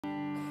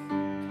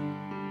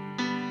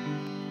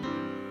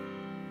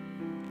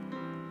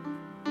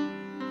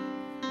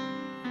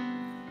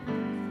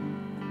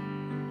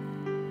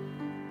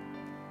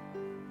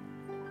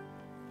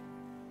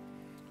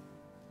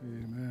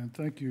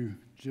Amen. Thank you,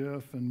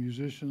 Jeff and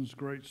musicians.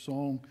 Great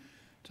song.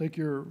 Take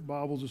your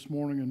Bibles this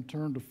morning and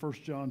turn to 1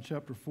 John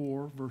chapter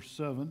 4, verse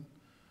 7.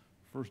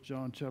 1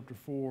 John chapter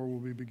 4, we'll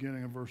be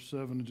beginning in verse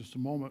 7 in just a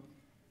moment.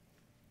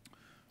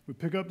 We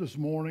pick up this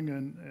morning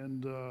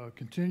and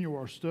continue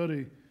our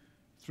study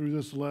through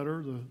this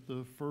letter,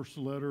 the first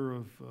letter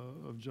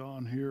of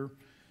John here.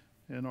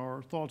 And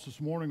our thoughts this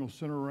morning will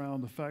center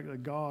around the fact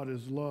that God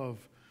is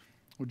love.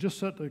 We'll just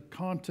set the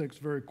context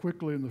very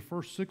quickly in the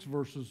first 6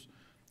 verses.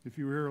 If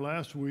you were here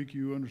last week,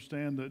 you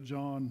understand that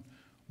John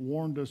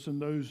warned us in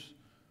those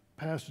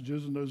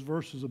passages and those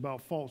verses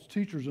about false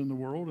teachers in the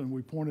world, and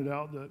we pointed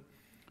out that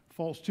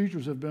false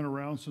teachers have been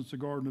around since the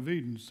Garden of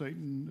Eden.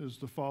 Satan is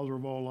the father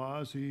of all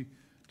lies. He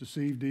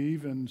deceived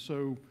Eve, and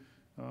so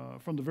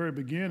from the very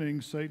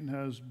beginning, Satan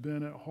has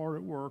been hard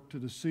at work to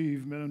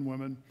deceive men and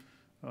women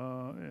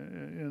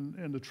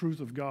in the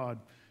truth of God.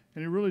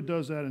 And he really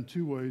does that in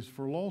 2 ways.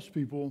 For lost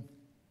people,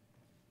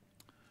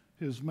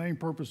 his main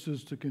purpose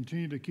is to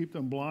continue to keep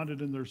them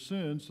blinded in their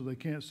sins so they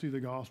can't see the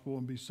gospel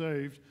and be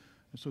saved.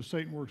 And so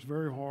Satan works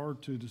very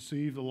hard to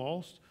deceive the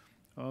lost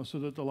so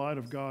that the light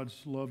of God's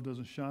love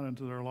doesn't shine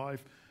into their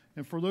life.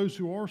 And for those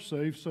who are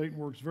saved, Satan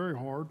works very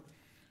hard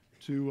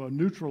to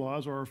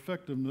neutralize our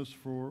effectiveness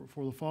for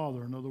the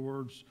Father. In other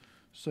words,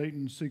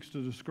 Satan seeks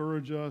to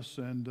discourage us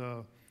and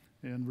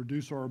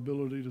reduce our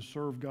ability to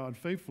serve God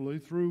faithfully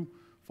through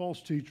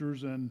false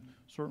teachers and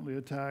certainly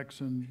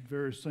attacks and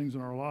various things in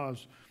our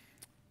lives.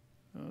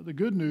 The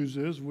good news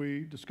is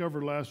we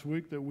discovered last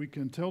week that we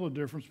can tell the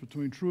difference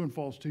between true and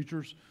false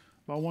teachers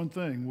by one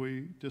thing.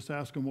 We just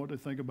ask them what they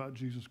think about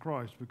Jesus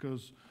Christ,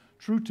 because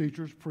true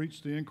teachers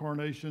preach the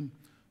incarnation,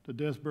 the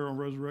death, burial, and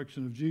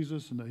resurrection of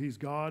Jesus, and that he's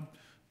God.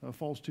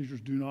 False teachers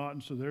do not,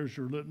 and so there's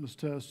your litmus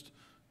test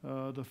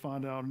to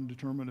find out and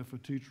determine if a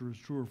teacher is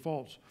true or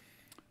false.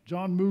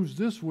 John moves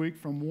this week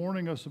from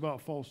warning us about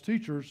false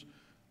teachers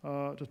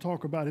to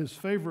talk about his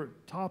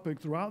favorite topic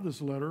throughout this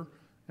letter,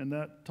 and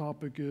that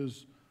topic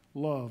is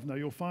love. Now,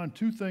 you'll find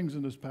 2 things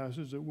in this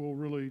passage that we'll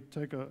really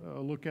take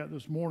a look at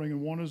this morning, and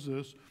one is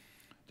this.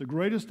 The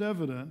greatest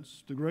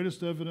evidence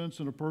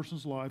in a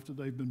person's life that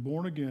they've been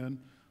born again,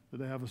 that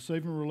they have a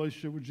saving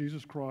relationship with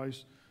Jesus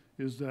Christ,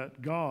 is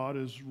that God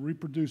is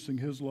reproducing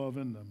his love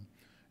in them.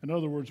 In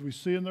other words, we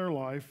see in their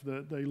life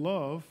that they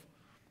love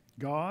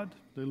God,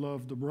 they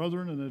love the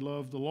brethren, and they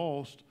love the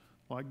lost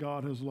like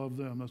God has loved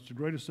them. That's the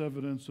greatest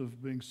evidence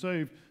of being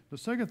saved. The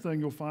second thing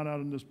you'll find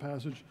out in this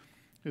passage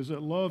is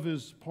that love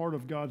is part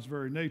of God's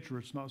very nature.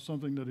 It's not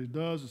something that he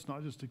does. It's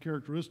not just a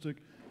characteristic.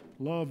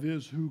 Love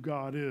is who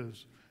God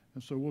is.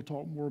 And so we'll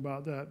talk more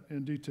about that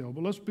in detail.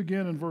 But let's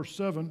begin in verse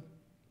 7.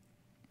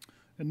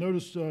 And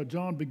notice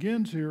John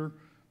begins here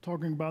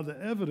talking about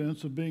the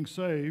evidence of being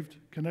saved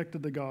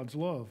connected to God's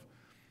love.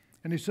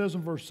 And he says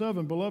in verse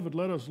 7, "Beloved,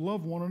 let us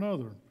love one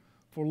another.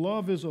 For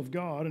love is of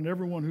God, and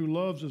everyone who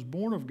loves is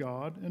born of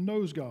God and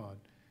knows God.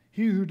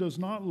 He who does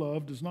not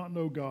love does not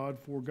know God,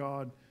 for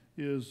God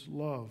is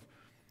love."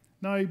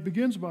 Now, he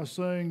begins by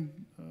saying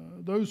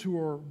those who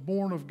are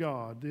born of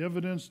God, the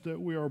evidence that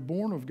we are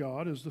born of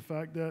God is the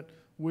fact that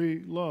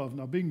we love.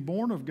 Now, being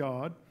born of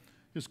God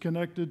is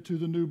connected to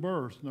the new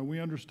birth. Now, we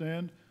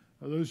understand,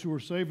 those who are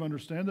saved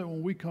understand that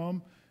when we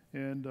come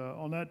and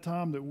on that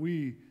time that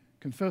we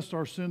confessed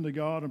our sin to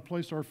God and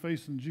placed our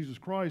faith in Jesus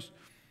Christ,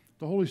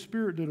 the Holy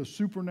Spirit did a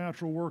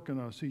supernatural work in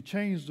us. He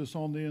changed us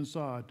on the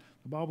inside.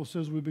 The Bible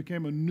says we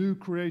became a new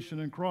creation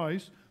in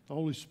Christ. The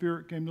Holy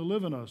Spirit came to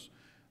live in us.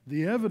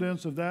 The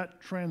evidence of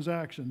that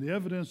transaction, the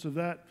evidence of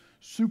that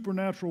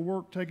supernatural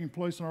work taking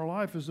place in our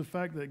life is the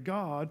fact that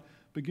God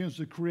begins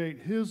to create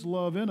his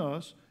love in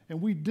us,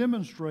 and we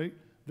demonstrate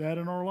that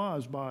in our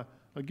lives by,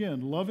 again,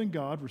 loving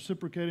God,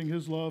 reciprocating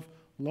his love,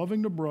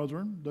 loving the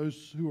brethren,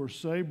 those who are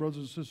saved, brothers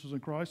and sisters in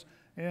Christ,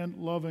 and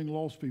loving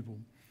lost people.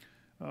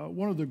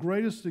 One of the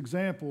greatest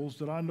examples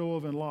that I know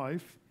of in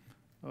life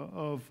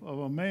of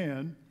a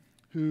man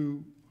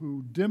who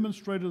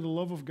demonstrated the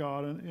love of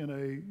God in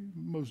a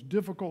most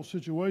difficult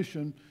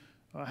situation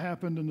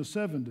happened in the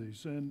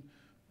 70s. And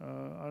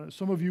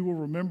some of you will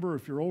remember,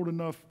 if you're old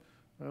enough,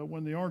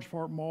 when the Orange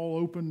Park Mall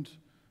opened,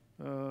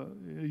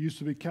 it used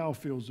to be cow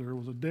fields there. There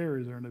was a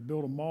dairy there, and they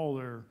built a mall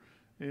there.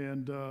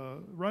 And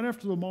right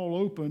after the mall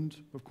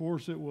opened, of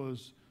course, it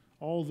was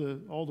all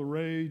the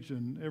rage,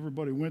 and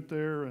everybody went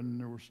there, and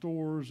there were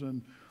stores.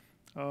 And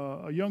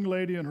a young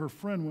lady and her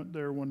friend went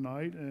there one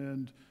night,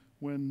 and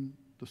when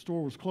the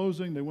store was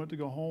closing, they went to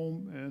go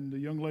home, and the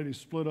young lady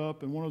split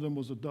up, and one of them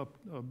was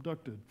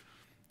abducted.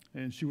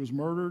 And she was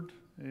murdered,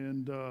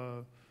 and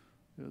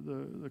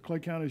the Clay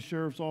County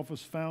Sheriff's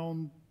Office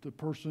found the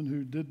person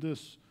who did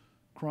this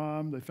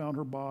crime. They found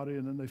her body,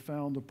 and then they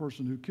found the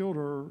person who killed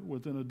her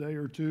within a day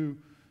or 2,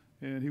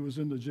 and he was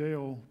in the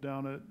jail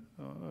down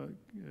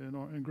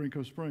in Green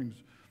Cove Springs.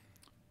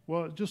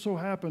 Well, it just so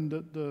happened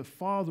that the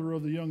father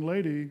of the young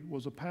lady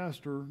was a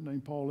pastor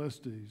named Paul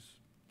Estes.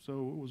 So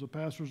it was a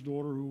pastor's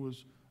daughter who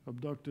was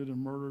abducted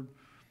and murdered.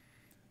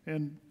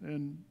 And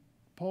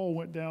Paul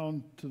went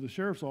down to the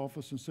sheriff's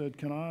office and said,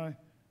 can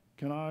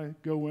I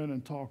go in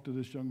and talk to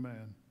this young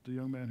man, the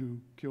young man who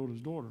killed his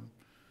daughter?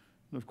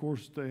 And of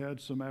course, they had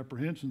some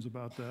apprehensions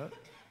about that,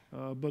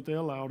 but they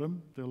allowed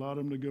him. They allowed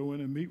him to go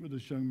in and meet with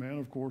this young man,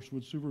 of course,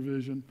 with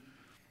supervision.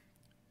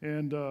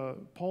 And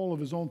Paul, of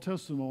his own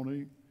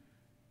testimony,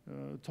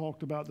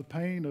 talked about the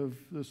pain of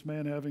this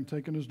man having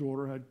taken his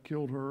daughter, had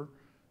killed her.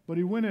 But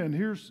he went in.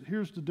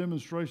 Here's the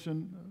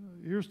demonstration.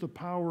 Here's the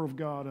power of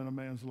God in a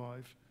man's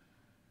life.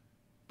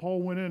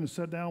 Paul went in and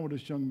sat down with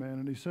this young man,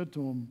 and he said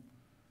to him,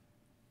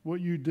 what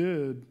you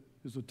did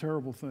is a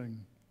terrible thing.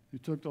 You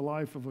took the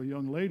life of a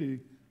young lady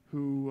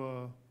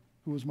who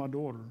was my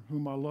daughter,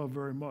 whom I love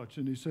very much.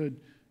 And he said,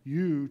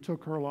 you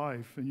took her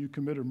life and you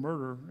committed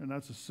murder, and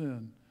that's a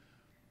sin.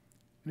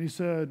 And he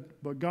said,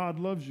 but God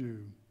loves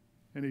you.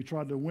 And he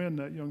tried to win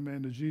that young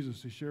man to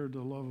Jesus. He shared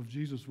the love of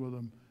Jesus with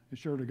him and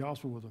shared the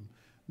gospel with him.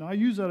 Now, I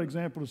use that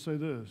example to say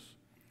this.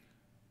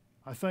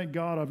 I thank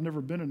God I've never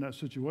been in that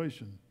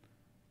situation.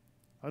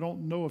 I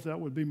don't know if that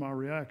would be my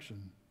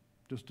reaction,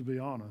 just to be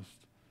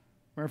honest.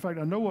 Matter of fact,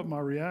 I know what my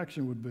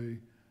reaction would be.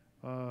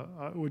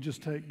 It would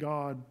just take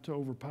God to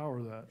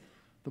overpower that.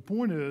 The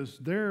point is,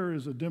 there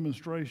is a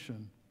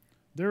demonstration.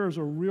 There is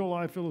a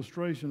real-life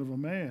illustration of a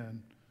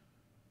man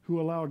who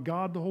allowed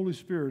God, the Holy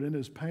Spirit, in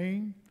his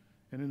pain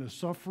and in his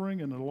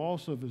suffering and the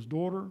loss of his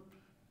daughter,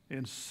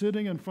 and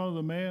sitting in front of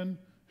the man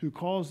who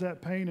caused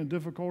that pain and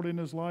difficulty in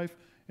his life,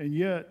 and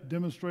yet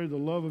demonstrated the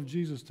love of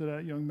Jesus to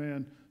that young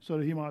man so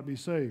that he might be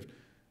saved.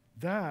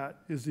 That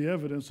is the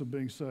evidence of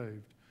being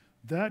saved.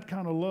 That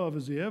kind of love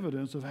is the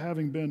evidence of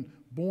having been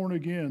born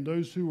again,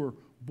 those who are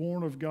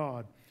born of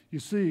God. You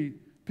see,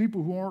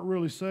 people who aren't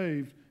really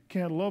saved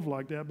can't love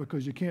like that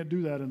because you can't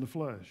do that in the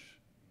flesh.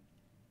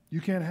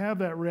 You can't have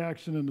that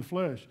reaction in the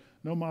flesh.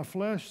 No, my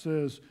flesh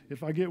says,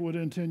 if I get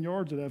within 10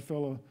 yards of that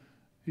fella,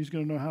 he's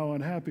going to know how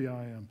unhappy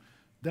I am.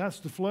 That's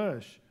the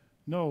flesh.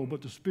 No,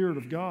 but the Spirit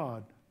of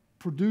God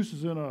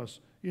produces in us,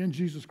 in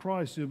Jesus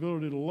Christ, the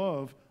ability to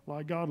love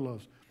like God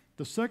loves.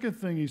 The second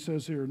thing he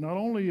says here, not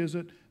only is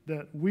it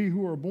that we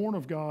who are born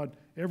of God,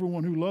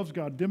 everyone who loves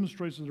God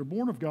demonstrates that they're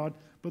born of God,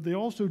 but they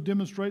also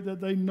demonstrate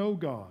that they know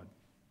God.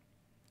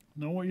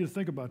 Now, I want you to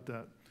think about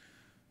that.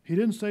 He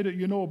didn't say that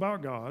you know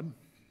about God.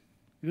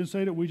 He didn't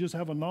say that we just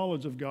have a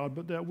knowledge of God,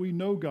 but that we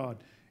know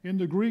God. In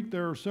the Greek,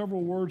 there are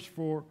several words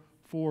for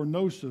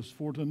gnosis,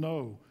 for to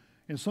know.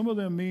 And some of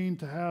them mean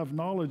to have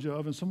knowledge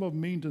of, and some of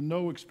them mean to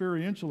know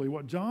experientially.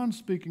 What John's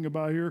speaking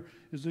about here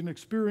is an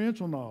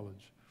experiential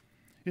knowledge.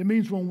 It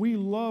means when we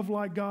love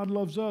like God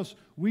loves us,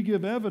 we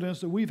give evidence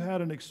that we've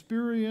had an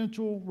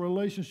experiential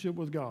relationship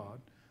with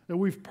God, that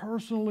we've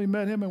personally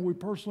met him and we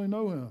personally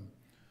know him.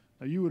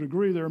 Now, you would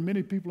agree there are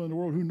many people in the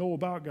world who know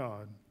about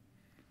God.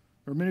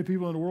 There are many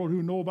people in the world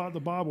who know about the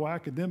Bible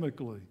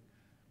academically,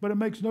 but it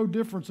makes no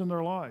difference in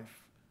their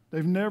life.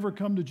 They've never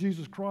come to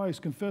Jesus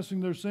Christ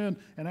confessing their sin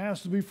and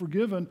asked to be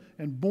forgiven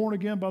and born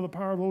again by the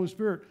power of the Holy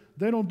Spirit.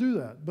 They don't do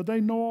that, but they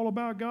know all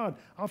about God.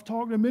 I've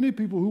talked to many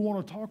people who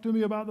want to talk to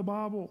me about the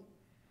Bible.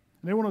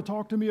 And they want to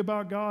talk to me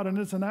about God, and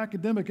it's an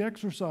academic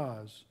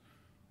exercise.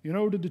 You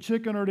know, did the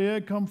chicken or the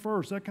egg come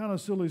first? That kind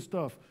of silly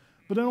stuff.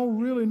 But they don't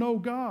really know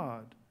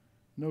God.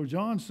 No,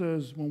 John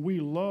says when we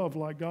love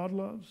like God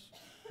loves,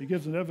 he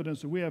gives an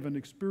evidence that we have an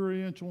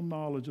experiential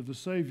knowledge of the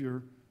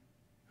Savior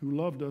who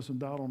loved us and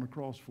died on the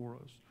cross for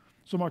us.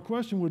 So my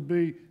question would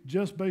be,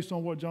 just based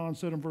on what John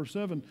said in verse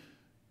 7,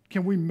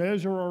 can we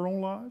measure our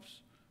own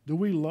lives? Do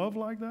we love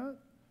like that?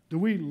 Do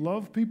we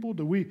love people?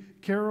 Do we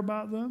care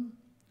about them?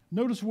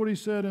 Notice what he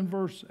said in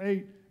verse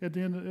 8,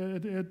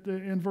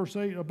 in verse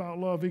 8 about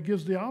love. He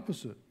gives the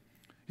opposite.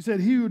 He said,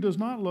 he who does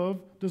not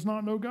love does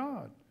not know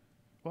God.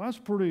 Well, that's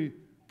pretty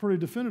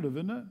definitive,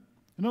 isn't it?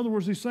 In other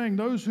words, he's saying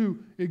those who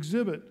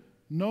exhibit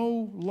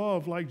no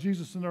love like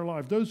Jesus in their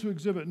life, those who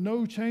exhibit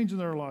no change in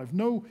their life,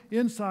 no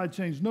inside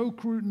change, no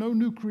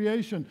new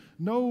creation,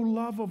 no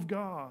love of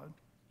God,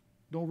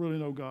 don't really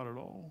know God at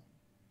all.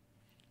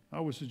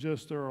 I would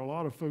suggest there are a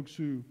lot of folks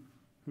who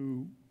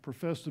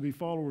profess to be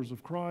followers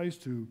of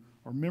Christ, who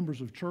are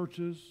members of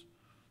churches,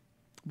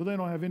 but they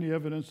don't have any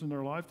evidence in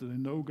their life that they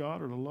know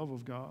God or the love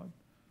of God.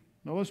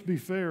 Now, let's be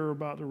fair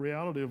about the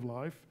reality of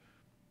life.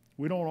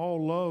 We don't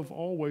all love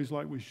always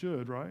like we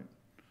should, right?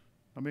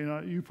 I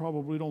mean, you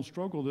probably don't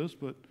struggle this,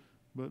 but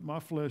my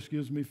flesh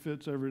gives me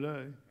fits every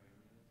day.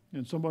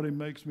 And somebody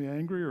makes me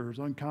angry or is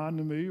unkind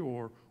to me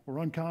or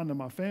unkind to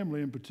my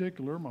family in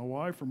particular, my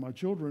wife or my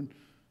children,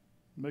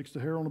 makes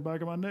the hair on the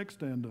back of my neck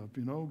stand up,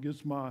 you know,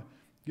 gets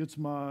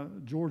my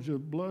Georgia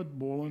blood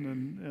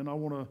boiling, and I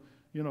want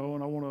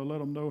to let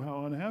them know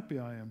how unhappy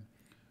I am.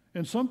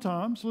 And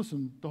sometimes,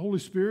 listen, the Holy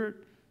Spirit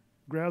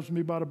grabs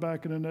me by the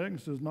back of the neck and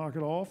says, knock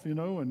it off, you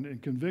know,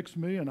 and convicts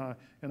me, and I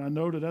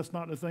know that that's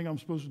not the thing I'm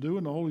supposed to do,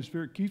 and the Holy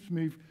Spirit keeps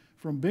me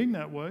from being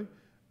that way,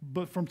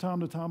 but from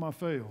time to time I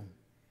fail.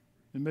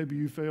 And maybe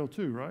you fail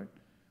too, right?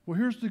 Well,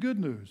 here's the good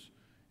news.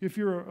 If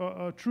you're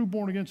a true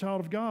born-again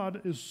child of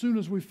God, as soon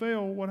as we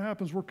fail, what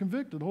happens? We're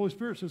convicted. The Holy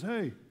Spirit says,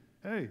 hey,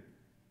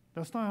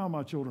 that's not how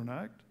my children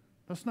act.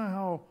 That's not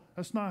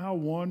how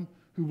one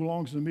who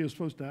belongs to me is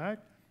supposed to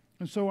act.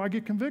 And so I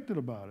get convicted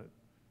about it.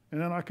 And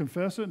then I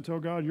confess it and tell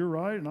God, you're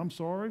right, and I'm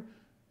sorry.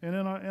 And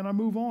then I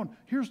move on.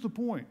 Here's the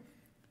point.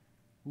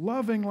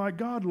 Loving like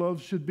God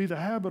loves should be the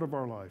habit of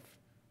our life.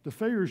 The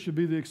failure should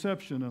be the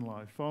exception in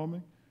life. Follow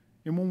me?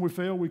 And when we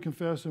fail, we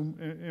confess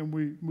and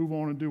we move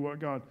on and do what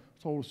God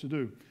told us to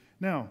do.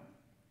 Now,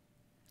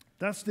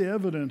 that's the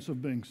evidence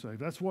of being saved.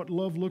 That's what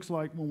love looks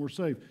like when we're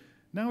saved.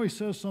 Now he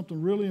says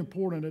something really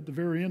important at the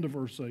very end of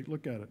verse 8.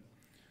 Look at it.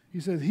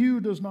 He says, he who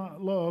does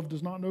not love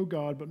does not know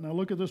God. But now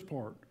look at this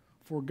part.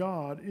 For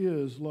God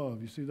is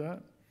love. You see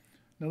that?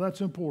 Now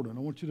that's important.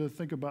 I want you to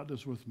think about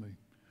this with me.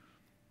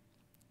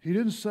 He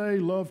didn't say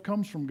love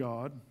comes from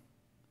God.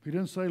 He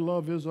didn't say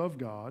love is of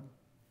God.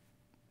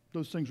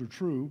 Those things are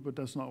true, but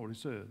that's not what he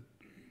said.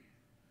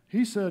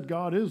 He said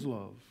God is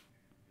love.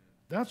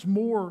 That's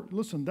more,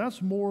 listen,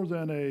 that's more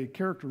than a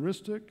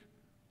characteristic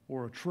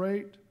or a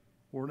trait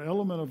or an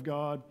element of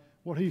God.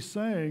 What he's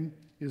saying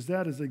is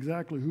that is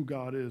exactly who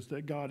God is,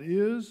 that God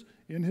is,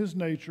 in his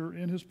nature,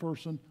 in his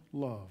person,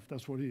 love.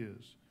 That's what he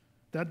is.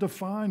 That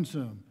defines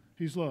him.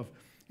 He's love.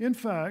 In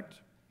fact,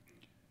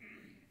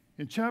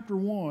 in chapter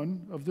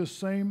 1 of this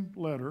same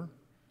letter,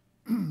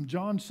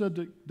 John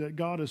said that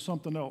God is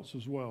something else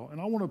as well.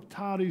 And I want to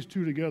tie these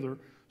two together.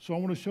 So I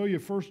want to show you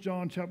 1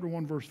 John chapter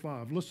 1, verse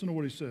 5. Listen to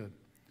what he said.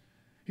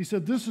 He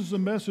said, this is the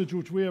message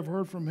which we have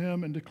heard from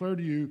him and declare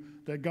to you,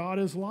 that God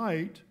is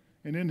light,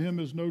 and in him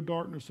is no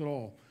darkness at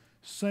all.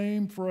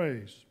 Same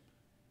phrase.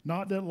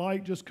 Not that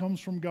light just comes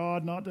from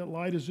God, not that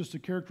light is just a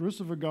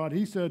characteristic of God.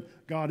 He said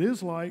God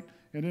is light,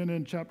 and then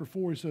in chapter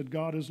 4 he said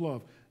God is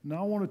love.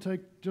 Now I want to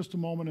take just a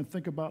moment and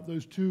think about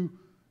those two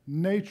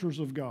natures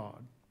of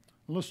God.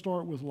 Let's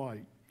start with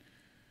light.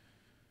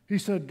 He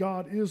said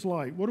God is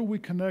light. What do we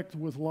connect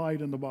with light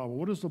in the Bible?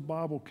 What does the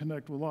Bible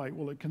connect with light?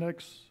 Well, it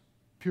connects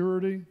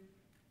purity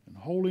and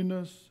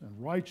holiness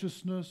and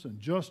righteousness and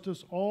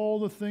justice, all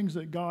the things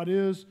that God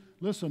is.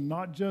 Listen,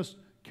 not just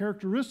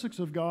characteristics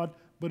of God,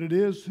 but it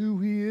is who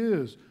he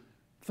is.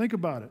 Think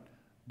about it.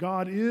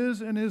 God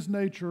is in his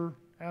nature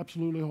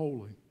absolutely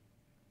holy.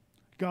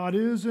 God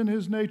is in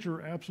his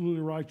nature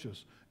absolutely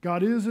righteous.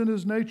 God is in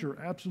his nature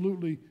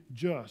absolutely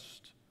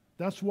just.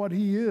 That's what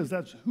he is.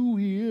 That's who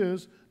he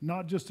is,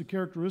 not just a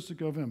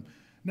characteristic of him.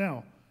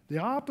 Now, the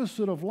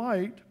opposite of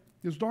light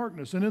is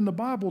darkness. And in the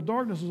Bible,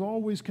 darkness is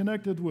always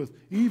connected with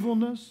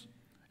evilness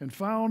and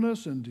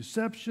foulness and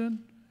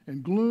deception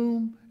and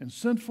gloom and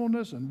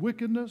sinfulness and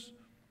wickedness.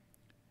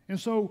 And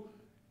so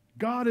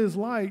God is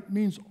light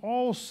means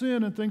all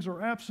sin and things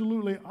are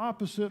absolutely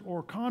opposite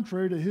or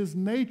contrary to his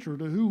nature,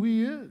 to who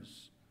he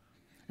is.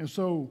 And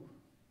so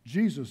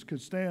Jesus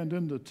could stand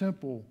in the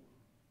temple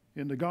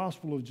in the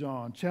Gospel of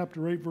John,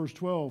 chapter 8, verse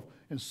 12,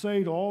 and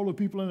say to all the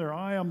people in there,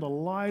 I am the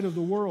light of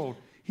the world.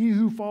 He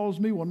who follows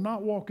me will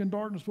not walk in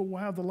darkness, but will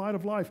have the light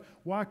of life.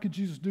 Why could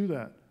Jesus do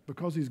that?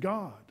 Because he's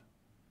God.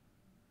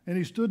 And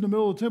he stood in the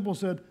middle of the temple and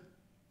said,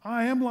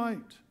 I am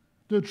light.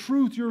 The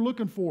truth you're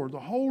looking for, the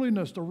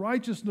holiness, the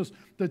righteousness,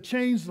 the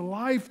changed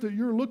life that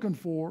you're looking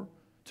for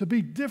to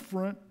be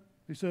different,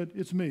 he said,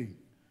 it's me.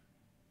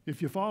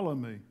 If you follow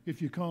me,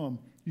 if you come,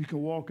 you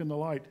can walk in the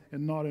light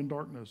and not in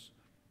darkness.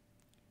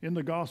 In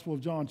the Gospel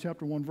of John,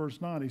 chapter 1, verse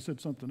 9, he said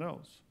something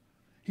else.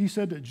 He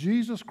said that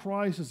Jesus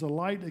Christ is the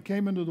light that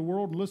came into the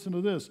world, and listen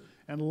to this,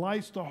 and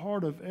lights the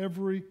heart of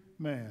every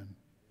man.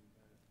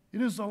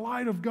 It is the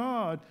light of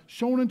God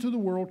shown into the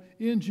world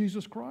in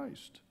Jesus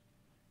Christ.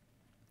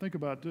 Think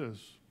about this.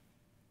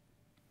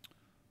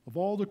 Of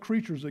all the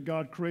creatures that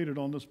God created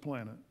on this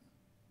planet,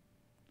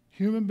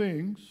 human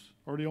beings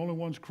are the only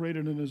ones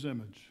created in his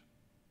image.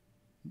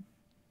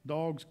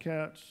 Dogs,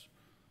 cats,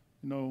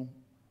 I know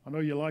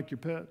you like your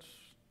pets.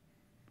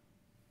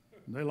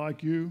 They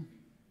like you.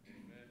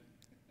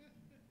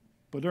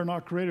 But they're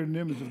not created in the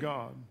image of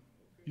God.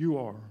 You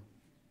are.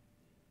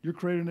 You're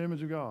created in the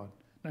image of God.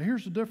 Now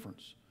here's the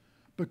difference.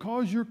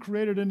 Because you're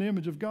created in the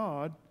image of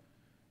God,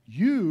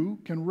 you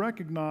can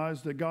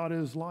recognize that God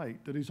is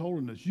light, that he's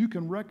holiness. You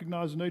can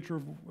recognize the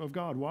nature of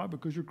God. Why?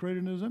 Because you're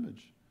created in his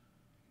image.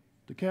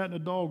 The cat and the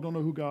dog don't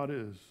know who God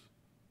is.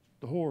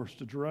 The horse,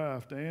 the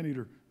giraffe, the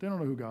anteater, they don't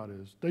know who God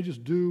is. They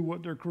just do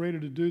what they're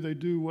created to do. They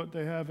do what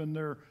they have in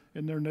their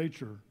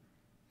nature.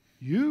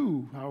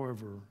 You,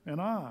 however,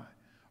 and I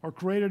are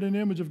created in the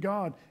image of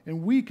God,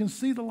 and we can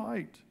see the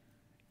light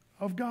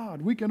of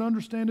God. We can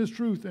understand his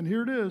truth, and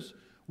here it is.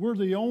 We're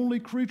the only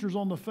creatures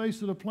on the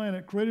face of the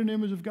planet created in the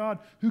image of God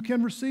who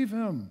can receive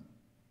him,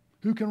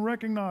 who can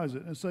recognize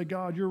it and say,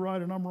 God, you're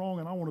right and I'm wrong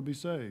and I want to be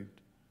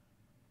saved.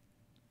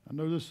 I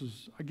know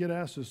I get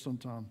asked this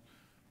sometimes.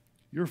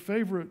 Your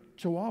favorite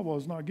Chihuahua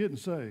is not getting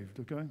saved,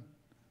 okay?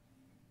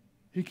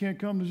 He can't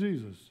come to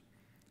Jesus.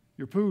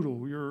 Your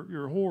poodle,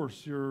 your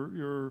horse,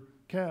 your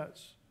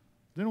cats,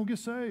 they don't get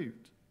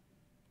saved.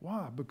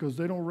 Why? Because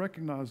they don't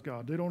recognize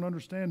God. They don't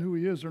understand who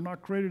he is. They're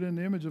not created in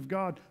the image of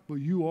God, but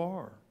you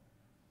are.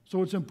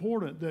 So it's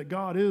important that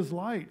God is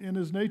light in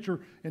his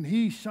nature, and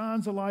he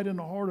shines a light in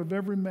the heart of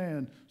every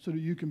man so that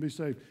you can be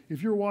saved.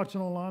 If you're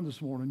watching online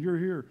this morning, you're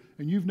here,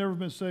 and you've never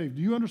been saved,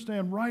 do you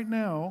understand right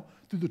now,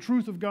 through the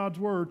truth of God's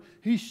word,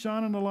 he's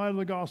shining the light of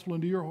the gospel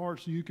into your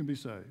heart so you can be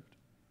saved?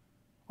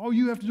 All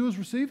you have to do is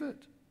receive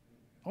it.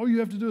 All you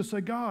have to do is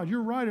say, God,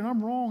 you're right and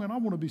I'm wrong and I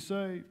want to be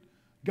saved.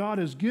 God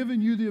has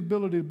given you the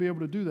ability to be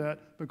able to do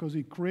that because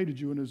he created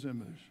you in his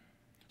image.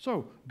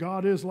 So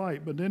God is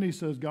light, but then he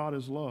says God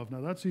is love.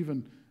 Now that's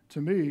even,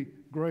 to me,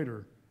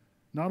 greater.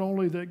 Not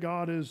only that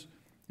God is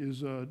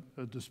a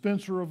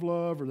dispenser of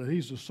love or that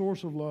he's the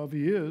source of love,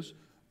 he is,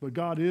 but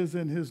God is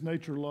in his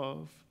nature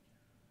love.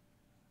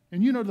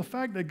 And you know, the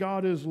fact that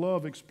God is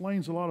love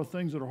explains a lot of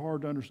things that are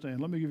hard to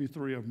understand. Let me give you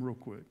 3 of them real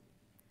quick.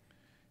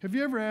 Have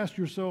you ever asked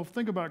yourself,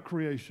 think about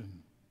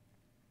creation.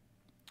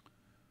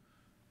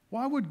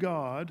 Why would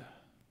God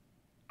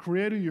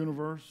create a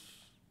universe?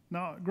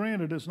 Now,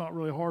 granted, it's not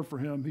really hard for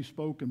him. He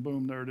spoke and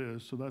boom, there it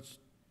is. So that's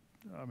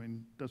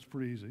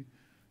pretty easy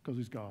because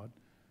he's God.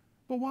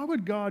 But why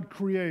would God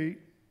create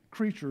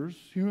creatures,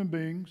 human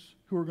beings,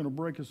 who are going to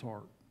break his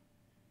heart?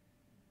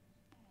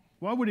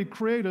 Why would he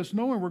create us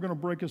knowing we're going to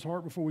break his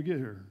heart before we get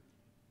here?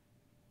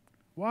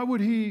 Why would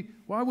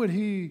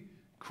he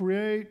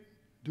create,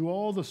 do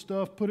all the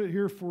stuff, put it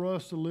here for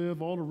us to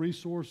live, all the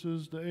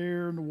resources, the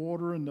air and the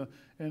water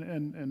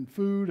and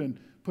food, and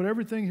put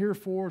everything here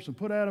for us, and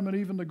put Adam and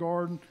Eve in the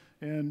garden,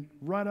 and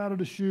right out of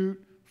the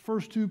chute,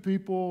 first 2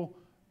 people,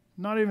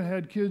 not even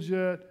had kids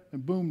yet,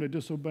 and boom, they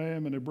disobey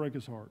him and they break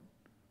his heart.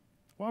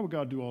 Why would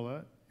God do all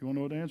that? You want to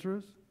know what the answer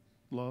is?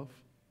 Love.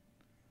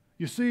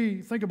 You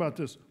see, think about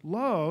this.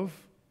 Love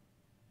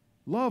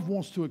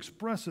wants to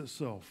express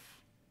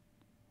itself.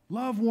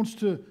 Love wants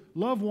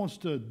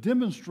to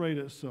demonstrate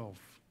itself.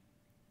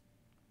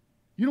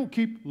 You don't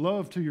keep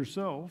love to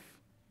yourself.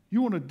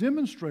 You want to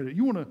demonstrate it.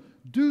 You want to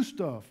do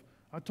stuff.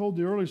 I told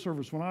the early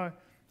service when I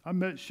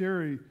met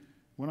Sherry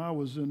when I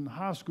was in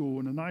high school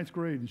in the 9th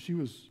grade,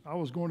 and I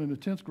was going into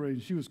 10th grade,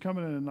 and she was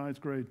coming in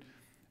 9th grade.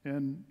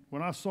 And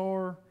when I saw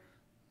her,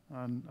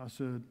 and I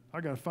said,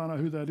 I got to find out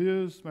who that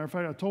is. Matter of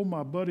fact, I told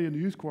my buddy in the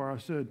youth choir, I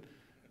said,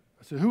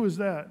 who is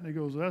that? And he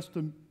goes, that's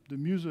the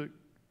music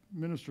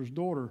minister's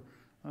daughter.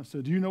 I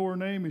said, do you know her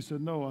name? He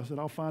said, no. I said,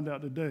 I'll find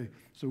out today.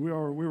 So we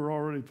were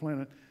already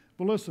planning.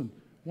 But listen,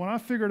 when I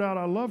figured out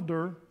I loved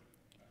her,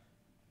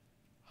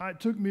 it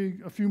took me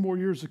a few more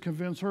years to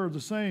convince her the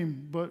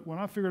same. But when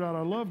I figured out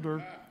I loved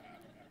her,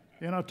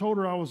 and I told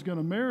her I was going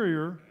to marry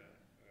her,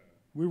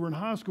 we were in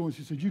high school, and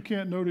she said, you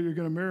can't know that you're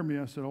going to marry me.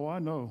 I said, oh, I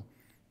know.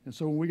 And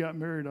so when we got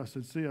married, I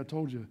said, see, I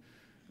told you.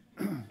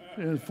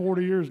 It's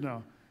 40 years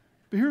now.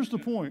 But here's the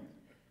point.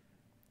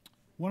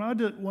 When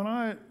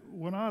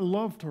I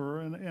loved her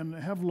and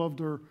have loved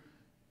her,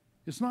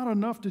 it's not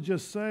enough to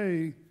just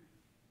say,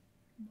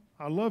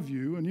 I love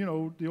you. And, you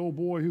know, the old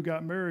boy who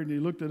got married, and he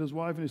looked at his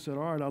wife and he said,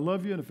 all right, I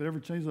love you, and if it ever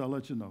changes, I'll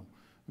let you know.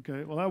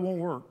 Okay, well, that won't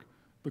work,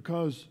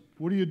 because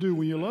what do?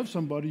 When you love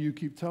somebody, you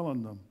keep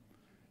telling them.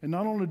 And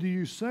not only do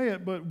you say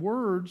it, but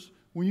words,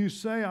 when you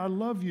say, I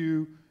love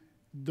you,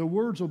 the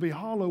words will be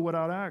hollow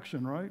without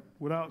action, right?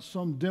 Without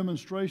some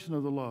demonstration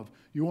of the love.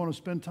 You want to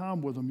spend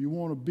time with them. You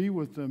want to be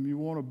with them. You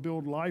want to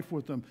build life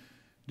with them.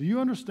 Do you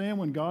understand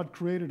when God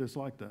created us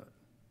like that?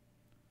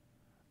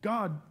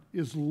 God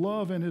is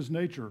love in his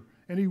nature.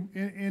 And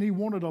he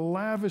wanted to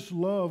lavish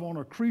love on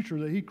a creature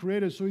that he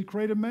created, so he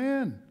created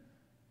men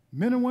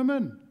and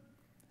women.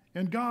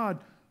 And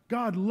God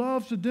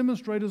loves to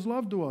demonstrate his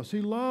love to us.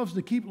 He loves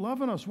to keep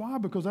loving us. Why?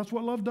 Because that's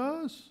what love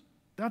does.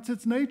 That's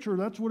its nature.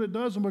 That's what it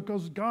does. And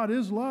because God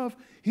is love,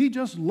 he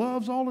just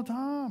loves all the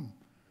time.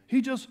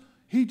 He just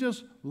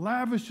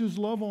lavishes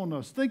love on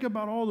us. Think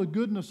about all the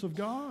goodness of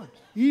God.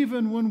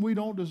 Even when we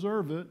don't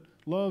deserve it,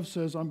 love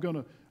says, I'm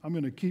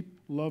gonna keep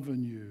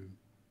loving you.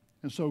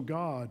 And so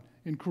God,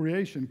 in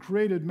creation,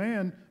 created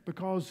man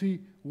because he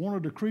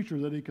wanted a creature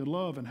that he could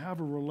love and have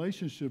a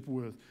relationship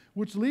with,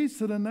 which leads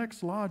to the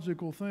next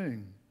logical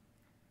thing.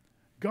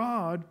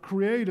 God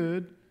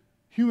created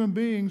human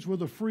beings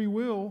with a free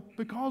will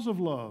because of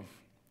love.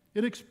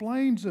 It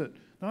explains it.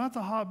 Now, that's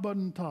a hot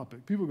button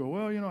topic. People go,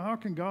 well, you know, how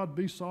can God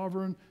be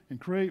sovereign and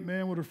create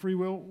man with a free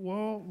will?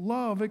 Well,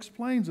 love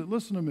explains it.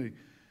 Listen to me.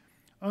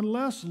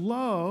 Unless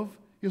love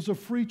is a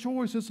free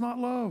choice, it's not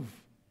love.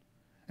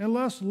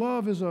 Unless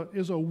love is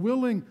a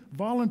willing,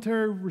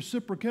 voluntary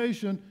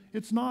reciprocation,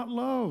 it's not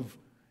love.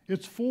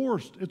 It's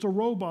forced. It's a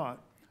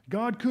robot.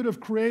 God could have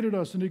created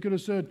us, and he could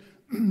have said,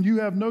 you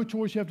have no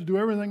choice. You have to do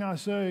everything I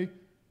say.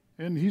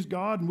 And he's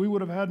God, and we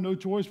would have had no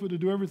choice but to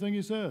do everything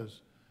he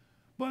says.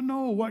 But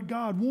no, what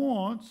God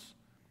wants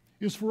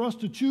is for us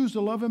to choose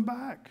to love him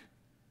back.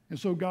 And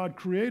so God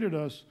created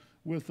us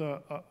with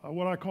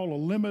what I call a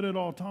limited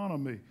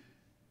autonomy.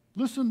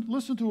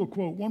 Listen to a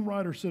quote. One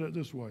writer said it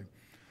this way.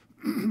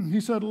 He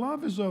said,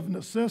 love is of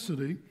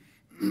necessity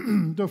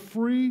the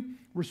free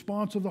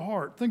response of the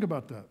heart. Think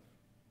about that.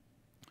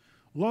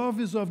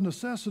 Love is of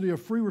necessity a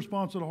free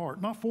response of the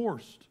heart, not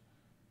forced.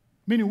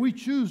 Meaning we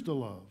choose to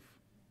love.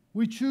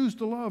 We choose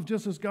to love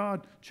just as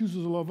God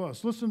chooses to love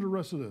us. Listen to the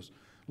rest of this.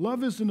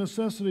 Love is a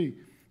necessity,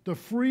 the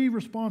free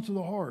response of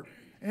the heart.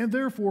 And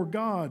therefore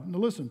God, now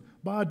listen,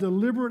 by a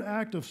deliberate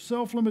act of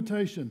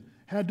self-limitation,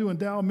 had to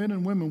endow men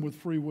and women with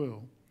free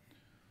will.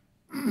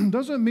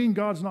 Doesn't mean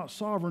God's not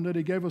sovereign, that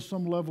he gave us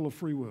some level of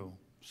free will,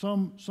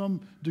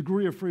 some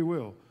degree of free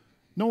will.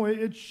 No,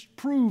 it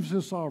proves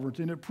his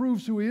sovereignty, and it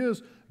proves who he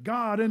is.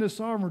 God in his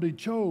sovereignty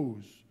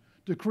chose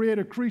to create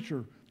a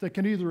creature that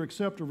can either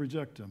accept or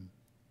reject him.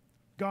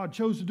 God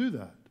chose to do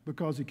that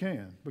because he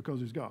can, because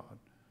he's God.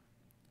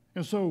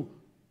 And so,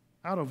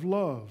 out of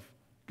love,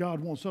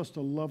 God wants us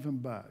to love him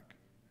back.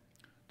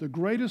 The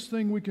greatest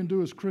thing we can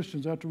do as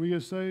Christians after we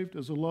get saved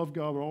is to love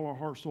God with all our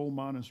heart, soul,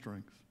 mind, and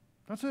strength.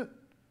 That's it.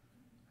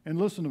 And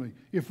listen to me.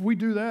 If we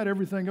do that,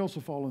 everything else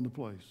will fall into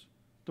place.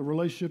 The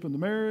relationship in the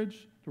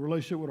marriage, the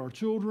relationship with our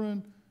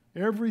children,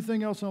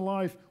 everything else in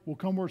life will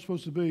come where it's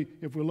supposed to be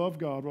if we love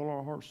God with all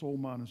our heart, soul,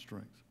 mind, and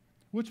strength.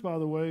 Which, by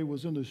the way,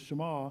 was in the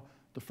Shema,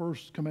 the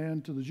first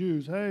command to the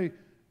Jews. Hey,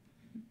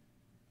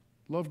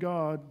 love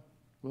God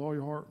with all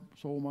your heart,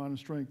 soul, mind, and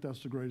strength.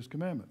 That's the greatest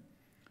commandment.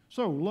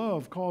 So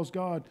love caused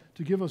God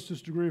to give us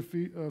this degree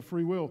of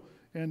free will.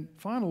 And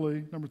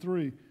finally, number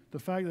 3, the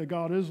fact that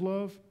God is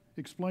love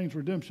explains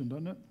redemption,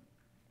 doesn't it?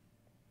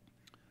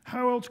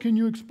 How else can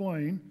you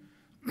explain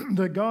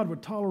that God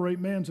would tolerate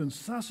man's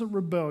incessant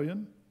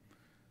rebellion,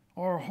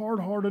 our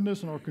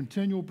hard-heartedness, and our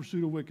continual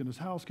pursuit of wickedness?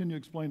 How else can you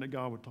explain that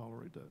God would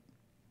tolerate that?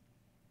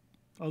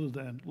 Other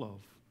than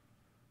love.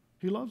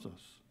 He loves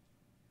us.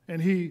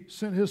 And he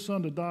sent his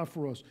son to die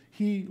for us.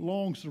 He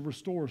longs to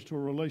restore us to a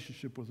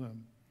relationship with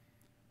him.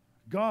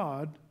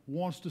 God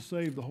wants to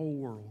save the whole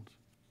world.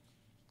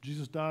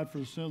 Jesus died for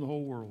the sin of the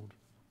whole world.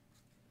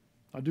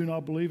 I do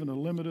not believe in a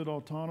limited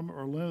autonomy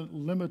or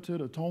limited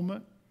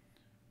atonement.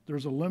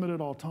 There's a limited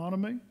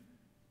autonomy,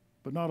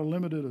 but not a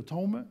limited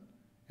atonement.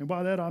 And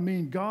by that I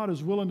mean God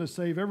is willing to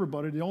save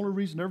everybody. The only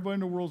reason everybody in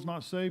the world is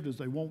not saved is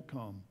they won't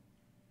come.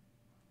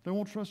 They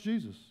won't trust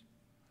Jesus.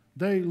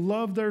 They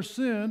love their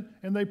sin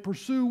and they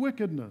pursue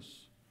wickedness.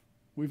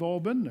 We've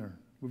all been there.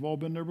 We've all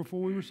been there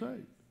before we were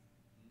saved.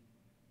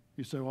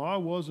 You say, well, I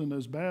wasn't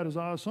as bad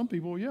as some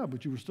people. Yeah,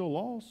 but you were still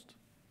lost.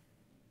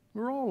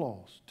 We're all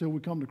lost till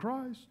we come to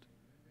Christ.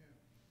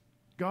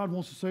 God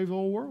wants to save the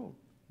whole world,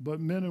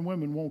 but men and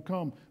women won't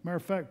come. Matter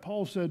of fact,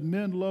 Paul said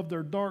men love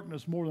their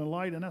darkness more than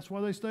light, and that's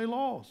why they stay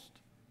lost.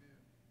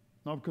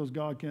 Not because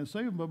God can't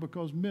save them, but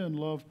because men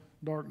love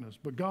darkness.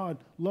 But God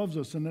loves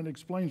us, and that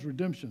explains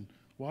redemption.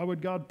 Why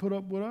would God put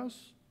up with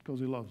us? Because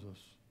he loves us.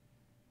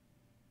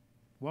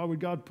 Why would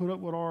God put up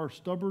with our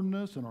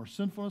stubbornness and our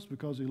sinfulness?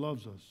 Because he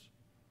loves us.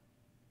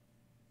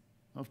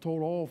 I've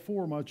told all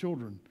 4 of my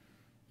children,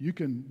 you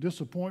can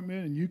disappoint me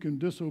and you can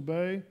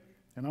disobey,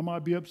 and I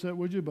might be upset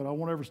with you, but I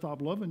won't ever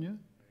stop loving you.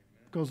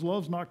 Because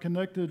love's not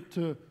connected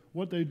to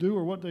what they do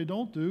or what they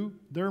don't do.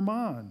 They're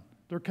mine.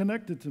 They're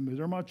connected to me.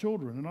 They're my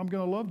children, and I'm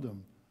going to love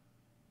them.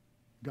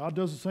 God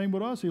does the same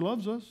with us. He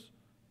loves us.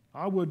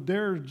 I would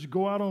dare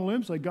go out on a limb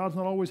and say God's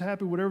not always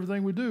happy with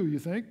everything we do, you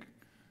think?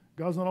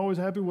 God's not always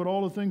happy with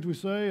all the things we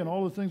say and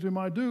all the things we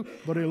might do,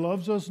 but he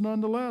loves us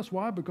nonetheless.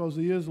 Why? Because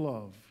he is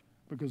love.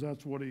 Because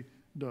that's what he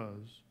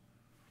does.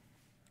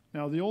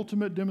 Now, the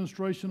ultimate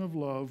demonstration of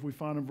love we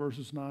find in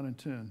verses 9 and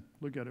 10.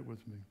 Look at it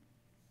with me.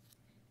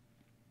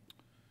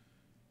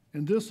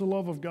 In this, the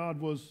love of God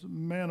was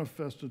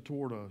manifested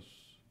toward us,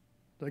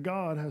 that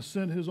God has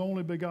sent his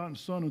only begotten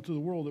Son into the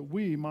world that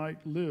we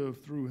might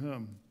live through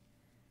him.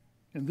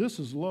 And this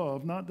is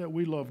love, not that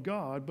we love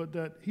God, but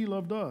that he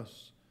loved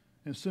us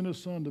and sent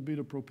his Son to be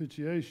the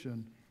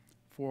propitiation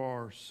for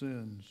our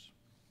sins.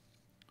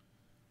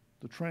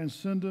 The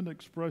transcendent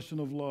expression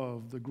of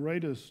love, the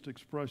greatest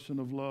expression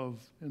of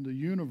love in the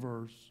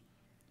universe,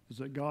 is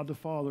that God the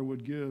Father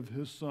would give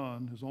his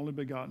Son, his only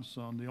begotten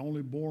Son, the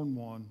only born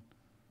one,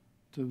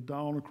 to die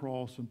on a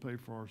cross and pay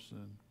for our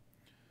sin.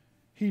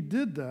 He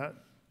did that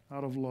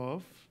out of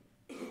love.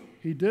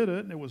 He did it,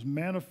 and it was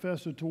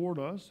manifested toward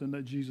us, and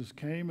that Jesus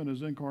came in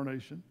his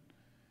incarnation.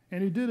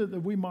 And he did it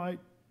that we might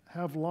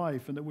have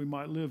life and that we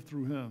might live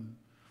through him.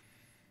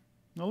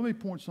 Now, let me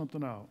point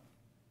something out.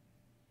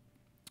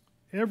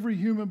 Every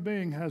human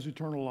being has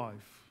eternal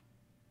life.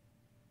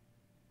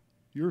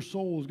 Your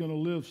soul is going to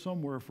live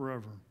somewhere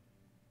forever,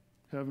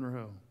 heaven or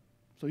hell.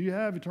 So you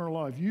have eternal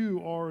life.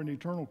 You are an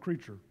eternal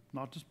creature,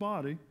 not this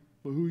body,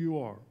 but who you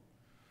are.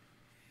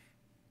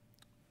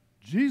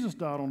 Jesus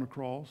died on the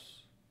cross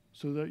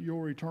so that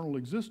your eternal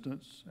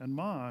existence and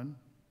mine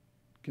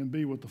can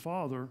be with the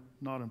Father,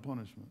 not in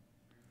punishment.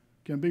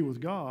 Can be with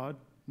God,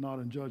 not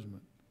in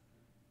judgment.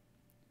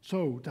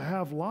 So to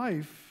have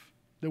life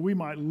that we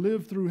might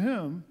live through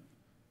him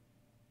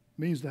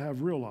means to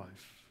have real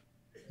life.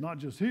 Not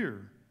just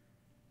here,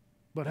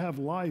 but have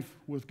life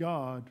with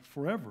God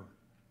forever,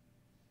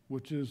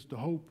 which is the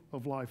hope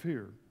of life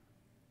here.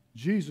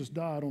 Jesus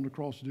died on the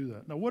cross to do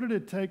that. Now, what did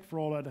it take for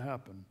all that to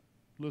happen?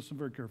 Listen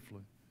very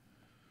carefully.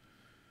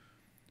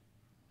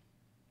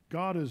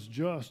 God is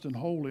just and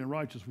holy and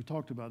righteous. We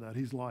talked about that.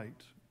 He's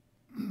light.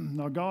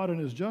 Now, God in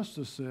his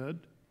justice said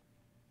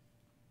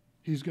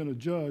he's going to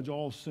judge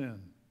all sin.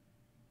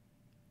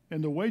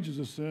 And the wages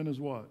of sin is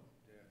what?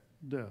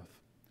 Death.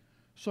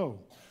 So,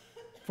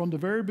 from the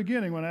very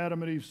beginning when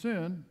Adam and Eve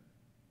sinned,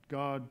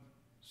 God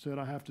said,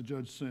 I have to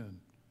judge sin.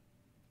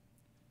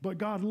 But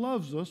God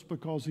loves us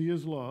because he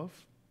is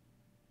love,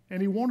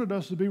 and he wanted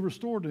us to be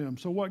restored to him.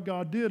 So what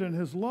God did in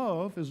his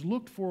love is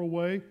looked for a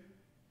way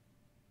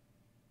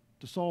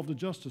to solve the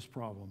justice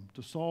problem,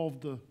 to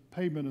solve the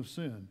payment of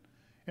sin.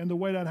 And the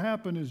way that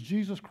happened is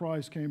Jesus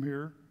Christ came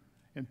here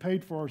and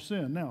paid for our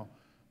sin. Now,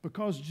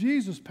 because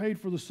Jesus paid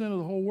for the sin of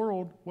the whole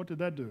world, what did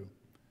that do?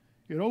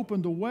 It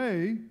opened the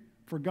way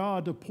for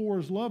God to pour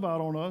his love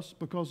out on us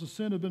because the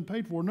sin had been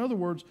paid for. In other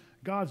words,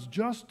 God's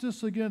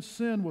justice against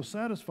sin was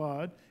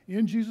satisfied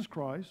in Jesus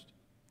Christ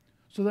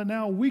so that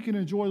now we can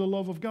enjoy the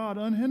love of God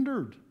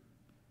unhindered.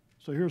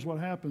 So here's what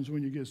happens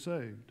when you get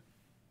saved.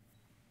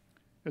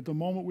 At the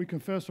moment we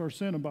confess our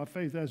sin and by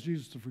faith ask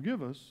Jesus to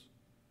forgive us,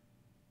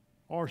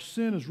 our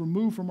sin is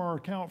removed from our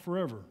account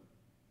forever.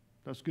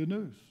 That's good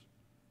news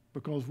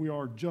because we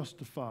are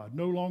justified,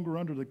 no longer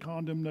under the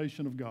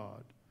condemnation of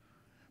God.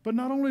 But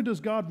not only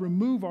does God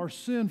remove our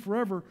sin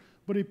forever,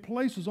 but he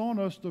places on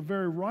us the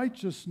very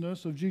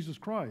righteousness of Jesus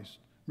Christ.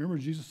 Remember,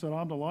 Jesus said,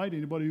 I'm the light.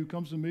 Anybody who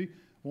comes to me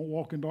won't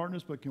walk in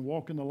darkness, but can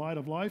walk in the light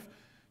of life.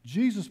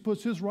 Jesus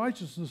puts his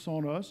righteousness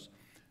on us.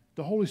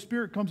 The Holy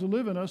Spirit comes to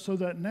live in us so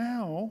that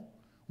now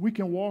we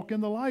can walk in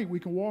the light. We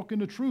can walk in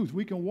the truth.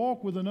 We can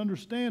walk with an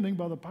understanding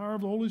by the power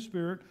of the Holy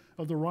Spirit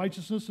of the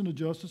righteousness and the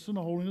justice and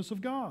the holiness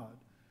of God.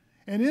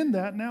 And in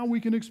that, now we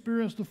can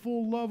experience the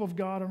full love of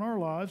God in our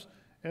lives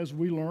as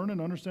we learn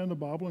and understand the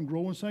Bible and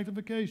grow in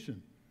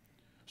sanctification.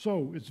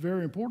 So it's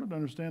very important to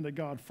understand that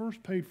God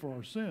first paid for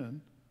our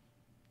sin,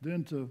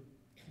 then to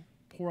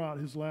pour out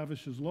his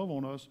lavish his love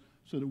on us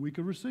so that we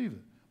could receive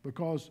it,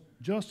 because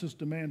justice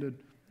demanded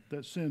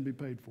that sin be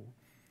paid for.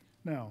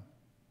 Now,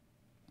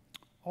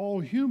 all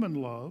human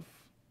love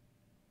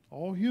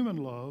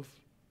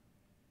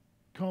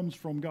comes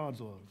from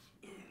God's love.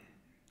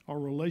 Our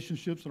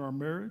relationships in our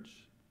marriage,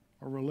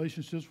 our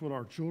relationships with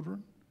our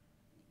children,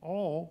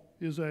 all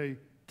is a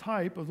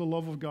type of the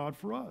love of God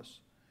for us.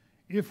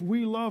 If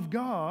we love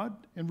God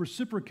and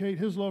reciprocate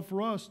his love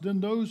for us, then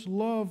those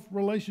love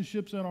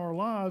relationships in our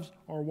lives,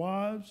 our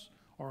wives,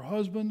 our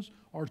husbands,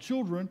 our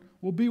children,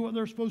 will be what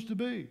they're supposed to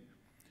be.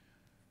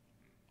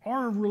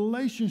 Our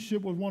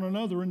relationship with one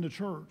another in the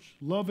church,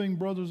 loving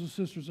brothers and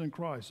sisters in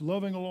Christ,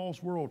 loving a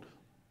lost world,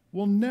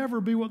 will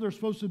never be what they're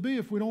supposed to be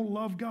if we don't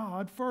love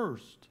God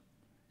first,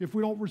 if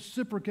we don't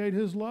reciprocate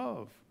his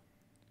love.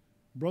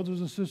 Brothers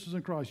and sisters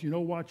in Christ, you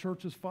know why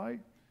churches fight?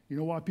 You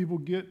know why people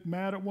get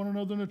mad at one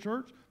another in the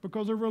church?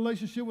 Because their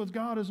relationship with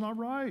God is not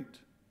right.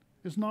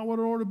 It's not what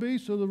it ought to be,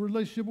 so the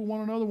relationship with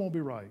one another won't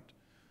be right.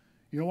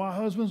 You know why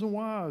husbands and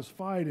wives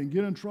fight and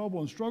get in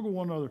trouble and struggle with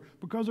one another?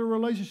 Because their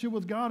relationship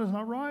with God is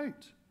not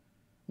right.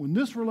 When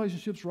this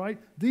relationship's right,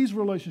 these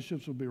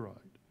relationships will be right.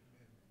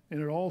 And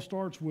it all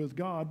starts with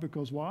God,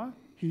 because why?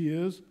 He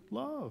is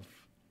love.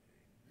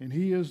 And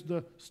he is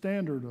the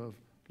standard of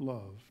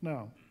love.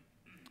 Now,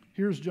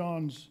 here's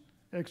John's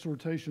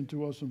exhortation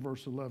to us in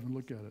verse 11.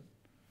 Look at it.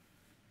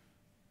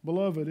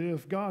 Beloved,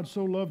 if God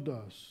so loved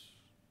us,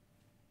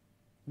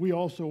 we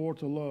also ought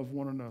to love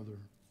one another.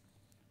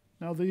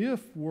 Now, the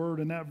if word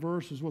in that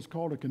verse is what's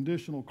called a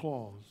conditional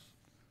clause.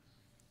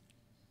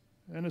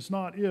 And it's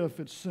not if,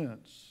 it's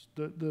since.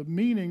 The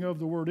meaning of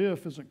the word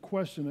if isn't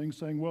questioning,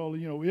 saying, well,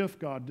 you know, if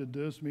God did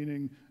this,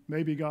 meaning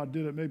maybe God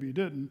did it, maybe he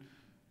didn't.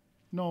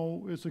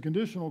 No, it's a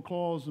conditional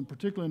clause, and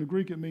particularly in the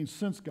Greek, it means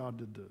since God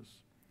did this.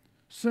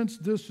 Since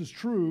this is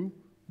true,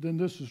 then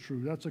this is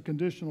true. That's a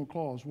conditional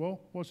clause.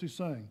 Well, what's he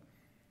saying?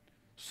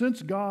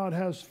 Since God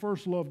has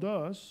first loved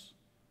us,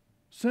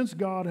 since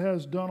God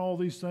has done all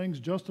these things,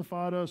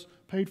 justified us,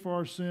 paid for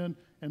our sin,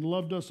 and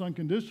loved us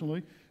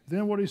unconditionally,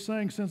 then what he's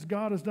saying, since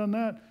God has done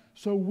that,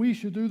 so we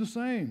should do the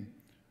same.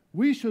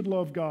 We should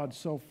love God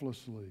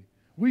selflessly.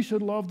 We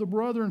should love the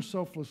brethren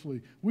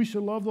selflessly. We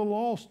should love the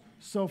lost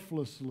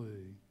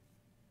selflessly.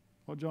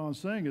 What John's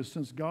saying is,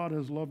 since God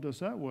has loved us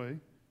that way,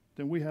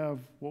 then we have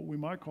what we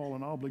might call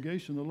an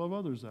obligation to love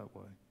others that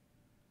way.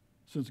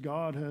 Since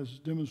God has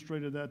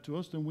demonstrated that to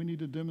us, then we need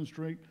to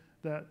demonstrate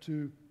that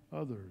to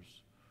others.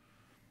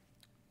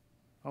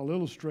 I'll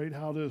illustrate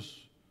how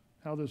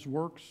this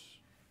works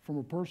from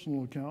a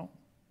personal account.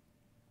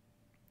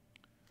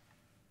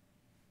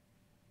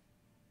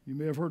 You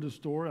may have heard the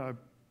story. I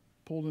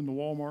pulled into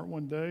Walmart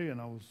one day,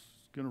 and I was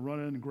going to run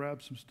in and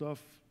grab some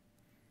stuff.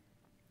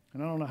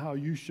 And I don't know how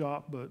you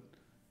shop, but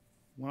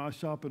when I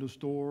shop at a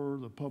store,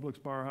 the Publix,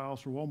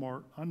 Firehouse, or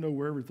Walmart, I know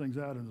where everything's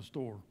at in the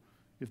store.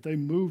 If they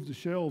move the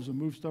shelves and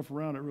move stuff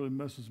around, it really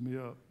messes me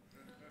up.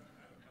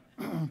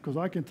 Because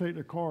I can take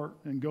the cart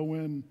and go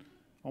in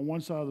on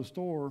one side of the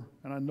store,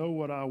 and I know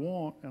what I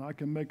want, and I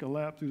can make a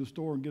lap through the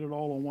store and get it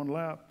all on one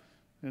lap,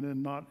 and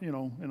then not,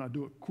 and I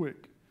do it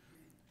quick.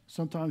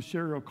 Sometimes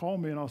Sherry will call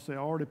me, and I'll say, I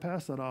already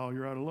passed that aisle,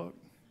 you're out of luck.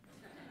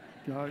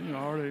 I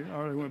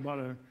already went by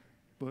there.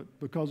 But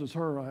because it's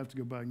her, I have to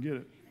go back and get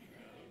it.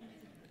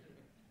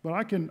 But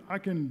I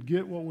can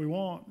get what we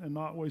want and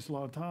not waste a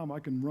lot of time. I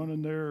can run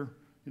in there,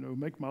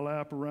 make my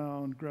lap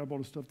around, grab all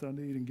the stuff that I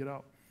need, and get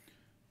out.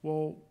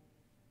 Well,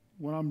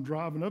 when I'm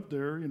driving up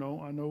there,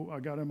 I know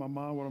I got in my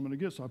mind what I'm going to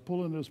get. So I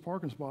pull into this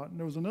parking spot, and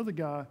there was another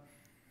guy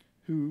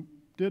who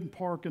didn't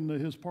park in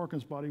his parking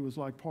spot. He was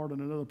like parked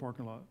in another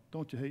parking lot.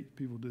 Don't you hate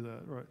people do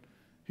that, right?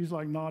 He's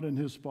like not in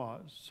his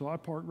spot. So I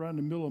parked right in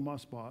the middle of my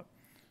spot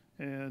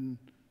and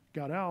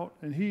got out,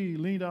 and he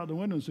leaned out the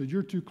window and said,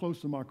 "You're too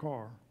close to my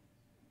car."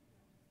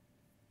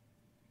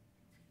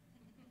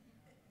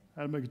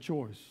 I had to make a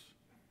choice.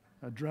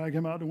 I'd drag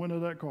him out the window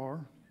of that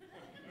car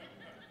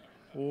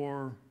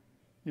or,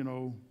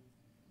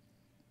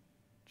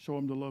 show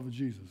him the love of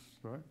Jesus,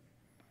 right?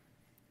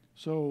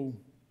 So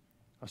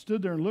I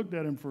stood there and looked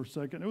at him for a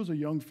second. It was a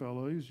young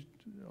fellow.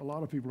 A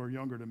lot of people are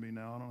younger than me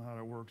now. I don't know how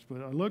that works.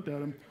 But I looked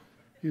at him.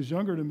 He was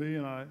younger than me,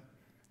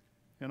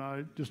 and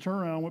I just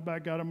turned around, went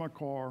back out of my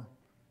car,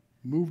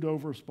 moved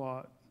over a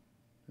spot,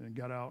 and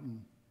got out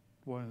and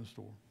went in the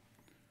store,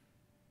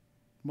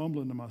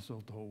 mumbling to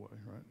myself the whole way,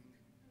 right?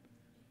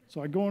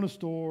 So I go in the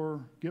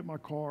store, get my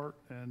cart,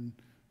 and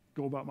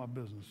go about my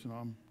business.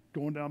 I'm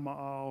going down my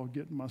aisle,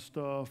 getting my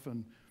stuff,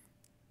 and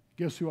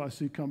guess who I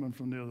see coming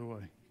from the other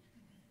way?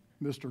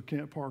 Mr.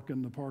 Can't park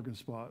in the parking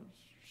spot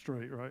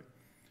straight, right?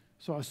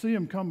 So I see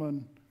him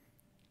coming,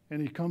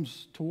 and he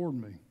comes toward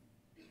me.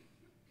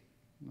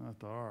 And I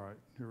thought, all right,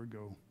 here we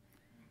go.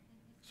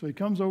 So he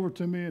comes over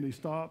to me, and he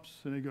stops,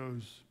 and he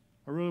goes,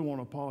 I really want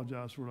to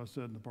apologize for what I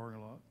said in the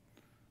parking lot.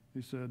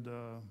 He said,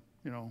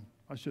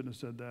 I shouldn't have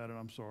said that, and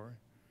I'm sorry.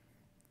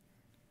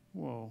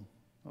 Well,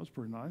 that was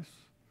pretty nice.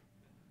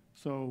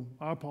 So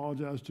I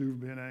apologized to him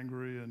for being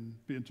angry and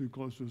being too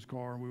close to his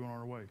car, and we went on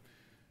our way.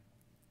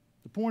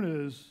 The point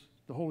is,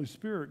 the Holy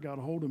Spirit got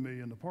a hold of me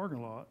in the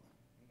parking lot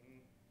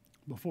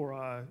before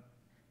I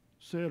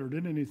said or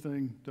did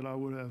anything that I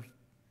would have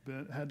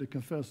had to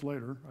confess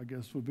later, I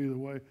guess would be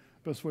the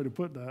best way to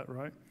put that,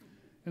 right?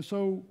 And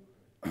so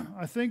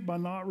I think by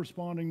not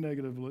responding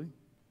negatively,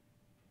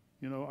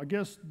 I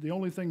guess the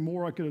only thing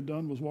more I could have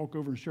done was walk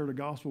over and share the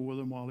gospel with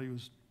him while he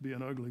was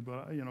being ugly,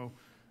 but,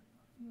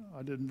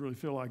 I didn't really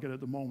feel like it at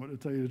the moment, to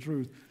tell you the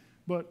truth.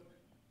 But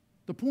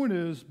the point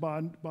is,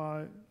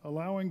 by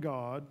allowing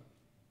God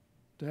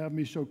to have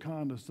me show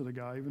kindness to the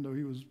guy, even though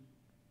he was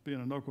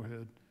being a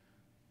knucklehead,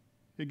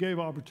 it gave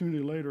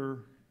opportunity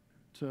later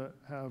to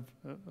have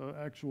an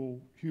actual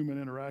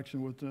human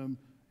interaction with them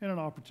and an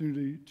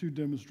opportunity to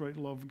demonstrate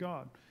the love of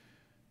God.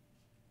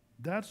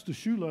 That's the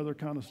shoe leather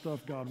kind of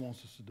stuff God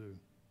wants us to do.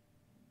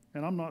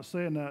 And I'm not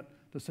saying that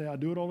to say I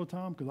do it all the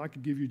time, because I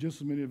could give you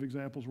just as many of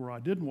examples where I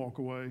didn't walk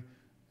away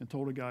and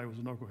told a guy he was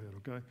a knucklehead,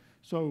 okay?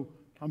 So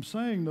I'm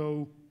saying,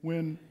 though,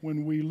 when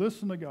we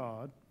listen to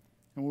God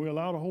and we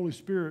allow the Holy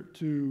Spirit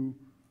to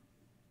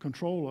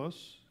control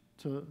us,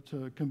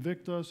 to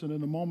convict us, and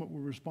in the moment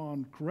we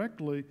respond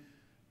correctly,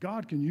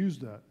 God can use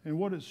that. And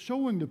what it's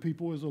showing to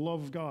people is the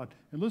love of God.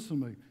 And listen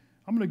to me,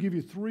 I'm going to give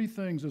you 3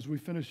 things as we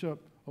finish up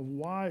of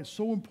why it's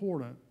so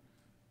important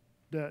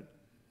that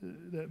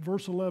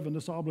verse 11,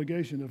 this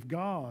obligation of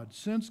God,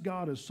 since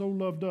God has so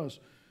loved us,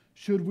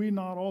 should we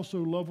not also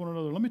love one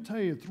another? Let me tell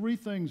you 3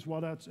 things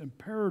why that's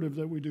imperative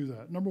that we do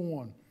that. Number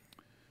one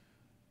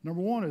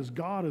is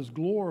God is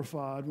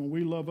glorified when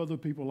we love other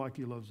people like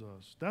he loves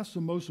us. That's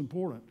the most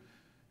important.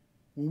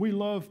 When we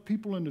love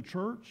people in the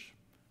church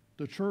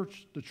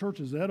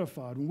is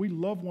edified. When we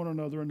love one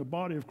another in the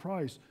body of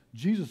Christ,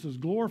 Jesus is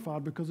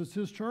glorified because it's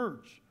his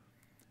church.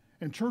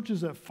 And churches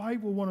that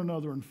fight with one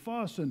another and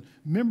fuss, and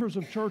members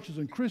of churches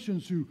and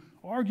Christians who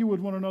argue with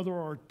one another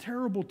are a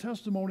terrible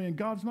testimony, and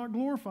God's not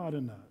glorified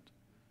in that.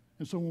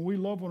 And so when we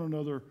love one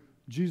another,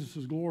 Jesus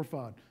is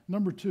glorified.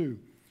 Number 2,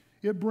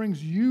 it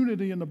brings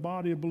unity in the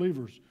body of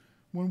believers.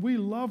 When we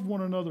love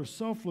one another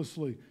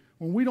selflessly,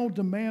 when we don't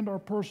demand our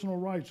personal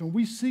rights, when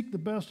we seek the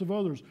best of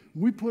others,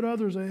 when we put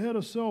others ahead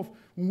of self,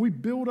 when we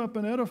build up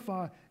and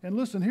edify, and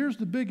listen, here's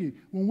the biggie,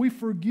 when we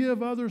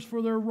forgive others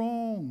for their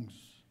wrongs,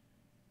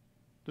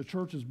 the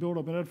church is built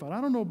up and edified.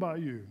 I don't know about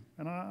you,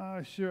 and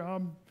I share,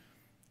 I'm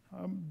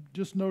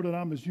just know that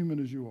I'm as human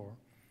as you are.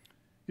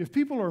 If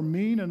people are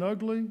mean and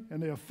ugly,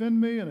 and they offend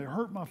me, and they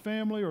hurt my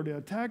family, or they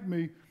attack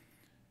me,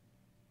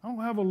 I don't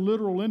have a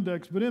literal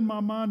index, but in my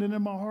mind and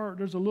in my heart,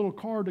 there's a little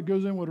card that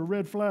goes in with a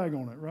red flag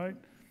on it, right?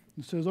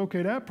 It says,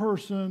 okay, that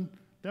person's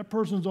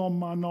on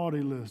my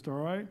naughty list, all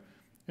right?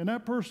 And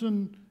that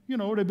person,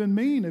 they've been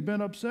mean, they've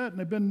been upset, and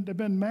they've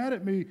been mad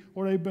at me,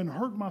 or they've been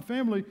hurting my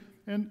family.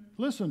 And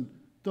listen,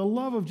 the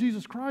love of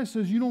Jesus Christ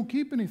says you don't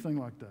keep anything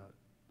like that,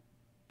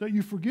 that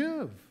you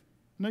forgive,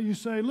 and that you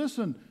say,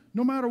 listen,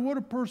 no matter what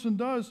a person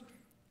does,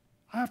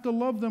 I have to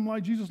love them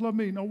like Jesus loved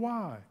me. Now,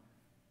 why?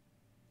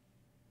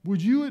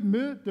 Would you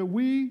admit that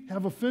we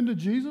have offended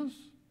Jesus?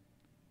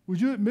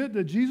 Would you admit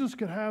that Jesus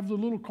could have the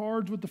little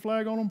cards with the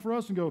flag on them for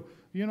us and go,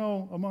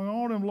 among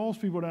all them lost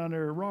people down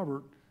there,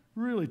 Robert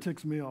really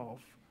ticks me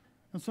off.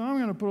 And so I'm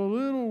going to put a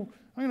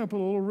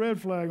little red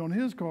flag on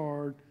his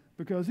card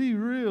because he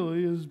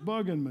really is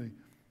bugging me.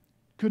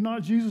 Could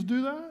not Jesus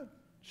do that?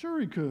 Sure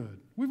he could.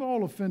 We've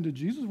all offended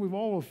Jesus. We've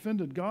all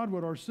offended God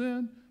with our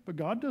sin, but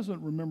God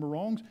doesn't remember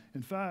wrongs.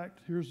 In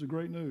fact, here's the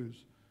great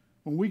news.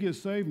 When we get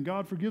saved and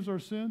God forgives our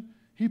sin,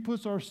 he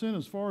puts our sin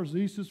as far as the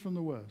east is from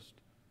the west.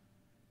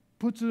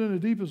 Puts it in the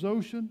deepest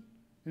ocean,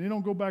 and he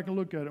don't go back and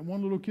look at it.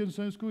 One little kid in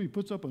Sunday school, he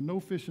puts up a no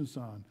fishing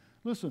sign.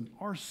 Listen,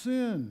 our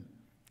sin,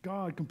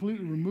 God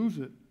completely removes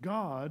it.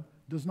 God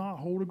does not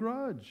hold a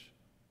grudge.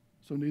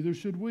 So neither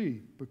should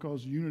we,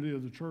 because the unity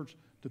of the church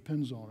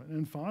depends on it.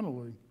 And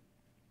finally,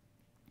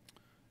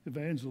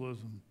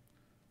 evangelism.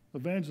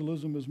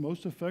 Evangelism is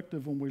most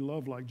effective when we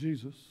love like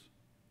Jesus.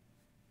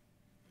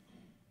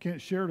 can't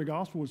share the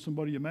gospel with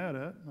somebody you're mad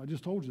at. I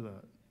just told you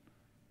that.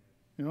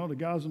 You know, the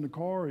guy's in the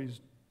car,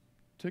 he's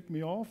ticked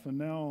me off, and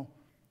now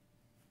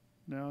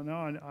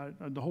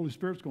the Holy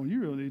Spirit's going, you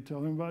really need to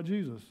tell him about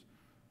Jesus.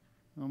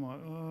 And I'm like,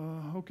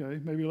 okay,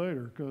 maybe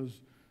later,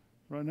 because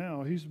right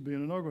now he's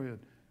being an knucklehead.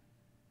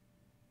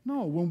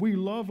 No, when we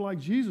love like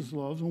Jesus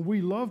loves, when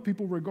we love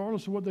people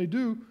regardless of what they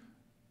do,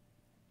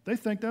 they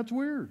think that's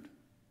weird.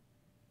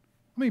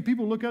 I mean,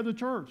 people look at the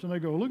church and they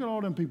go, look at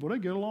all them people. They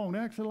get along. They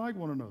actually like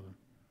one another.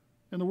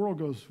 And the world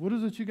goes, what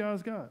is it you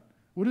guys got?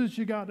 What is it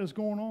you got that's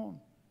going on?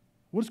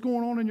 What's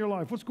going on in your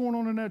life? What's going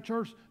on in that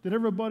church that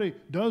everybody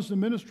does the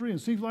ministry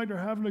and seems like they're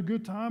having a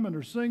good time and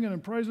they're singing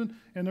and praising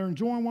and they're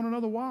enjoying one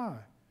another? Why?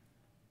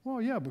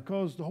 Well, yeah,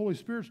 because the Holy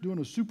Spirit's doing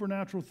a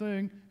supernatural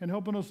thing and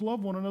helping us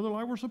love one another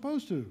like we're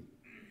supposed to.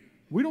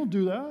 We don't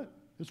do that.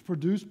 It's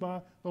produced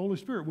by the Holy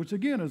Spirit, which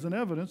again is an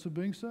evidence of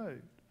being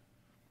saved.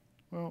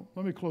 Well,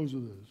 let me close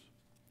with this.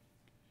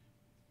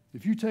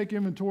 If you take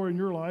inventory in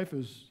your life,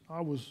 as I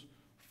was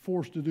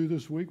forced to do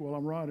this week while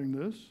I'm writing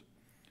this,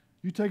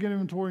 you take an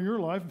inventory in your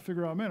life and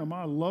figure out, man, am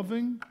I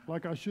loving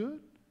like I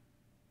should?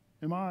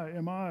 Am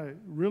I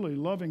really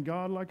loving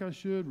God like I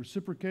should,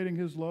 reciprocating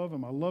his love?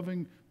 Am I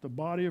loving the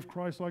body of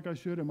Christ like I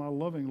should? Am I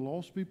loving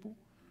lost people?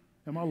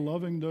 Am I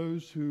loving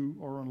those who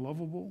are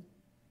unlovable?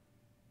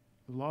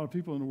 There's a lot of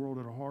people in the world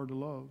that are hard to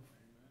love.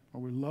 Are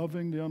we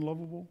loving the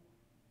unlovable?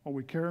 Are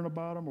we caring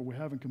about them? Are we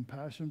having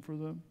compassion for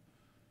them?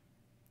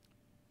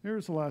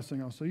 Here's the last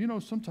thing I'll say. You know,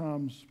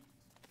 sometimes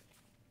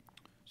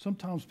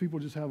people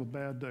just have a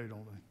bad day,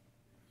 don't they?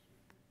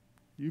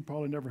 You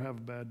probably never have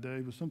a bad day,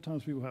 but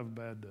sometimes people have a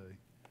bad day.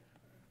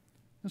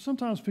 And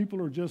sometimes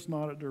people are just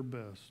not at their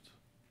best.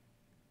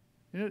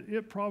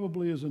 It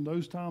probably is in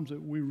those times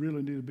that we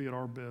really need to be at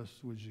our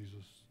best with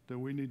Jesus, that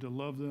we need to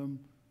love them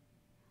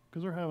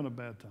because they're having a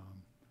bad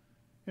time.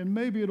 And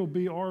maybe it'll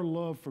be our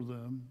love for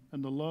them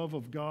and the love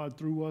of God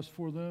through us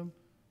for them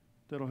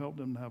that'll help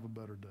them to have a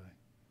better day.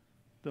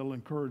 That'll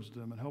encourage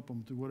them and help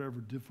them through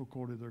whatever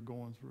difficulty they're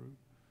going through.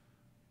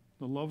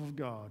 The love of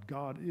God.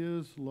 God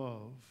is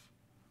love.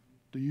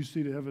 Do you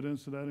see the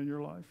evidence of that in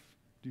your life?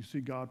 Do you see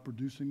God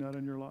producing that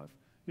in your life?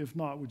 If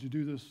not, would you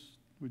do this?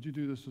 Would you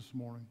do this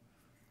morning?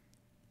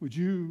 Would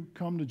you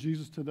come to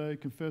Jesus today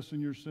confessing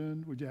your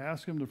sin? Would you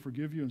ask him to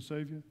forgive you and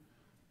save you?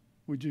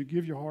 Would you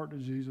give your heart to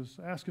Jesus?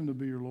 Ask him to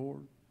be your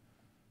Lord.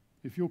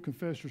 If you'll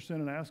confess your sin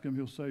and ask him,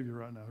 he'll save you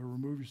right now. He'll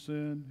remove your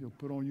sin. He'll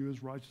put on you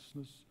his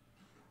righteousness.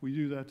 Will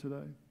you do that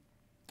today?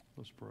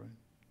 Let's pray.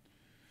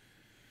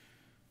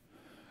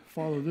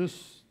 Father,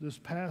 this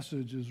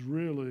passage is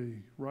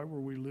really right where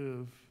we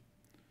live.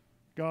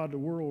 God, the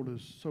world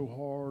is so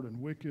hard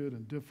and wicked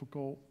and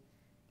difficult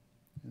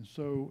and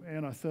so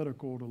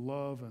antithetical to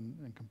love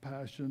and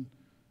compassion.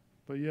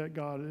 But yet,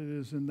 God, it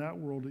is in that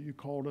world that you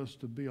called us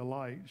to be a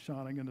light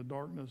shining in the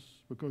darkness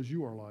because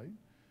you are light.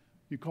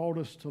 You called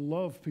us to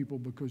love people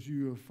because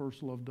you have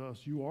first loved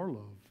us. You are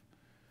love.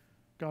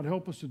 God,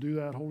 help us to do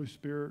that. Holy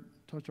Spirit,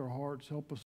 touch our hearts. Help us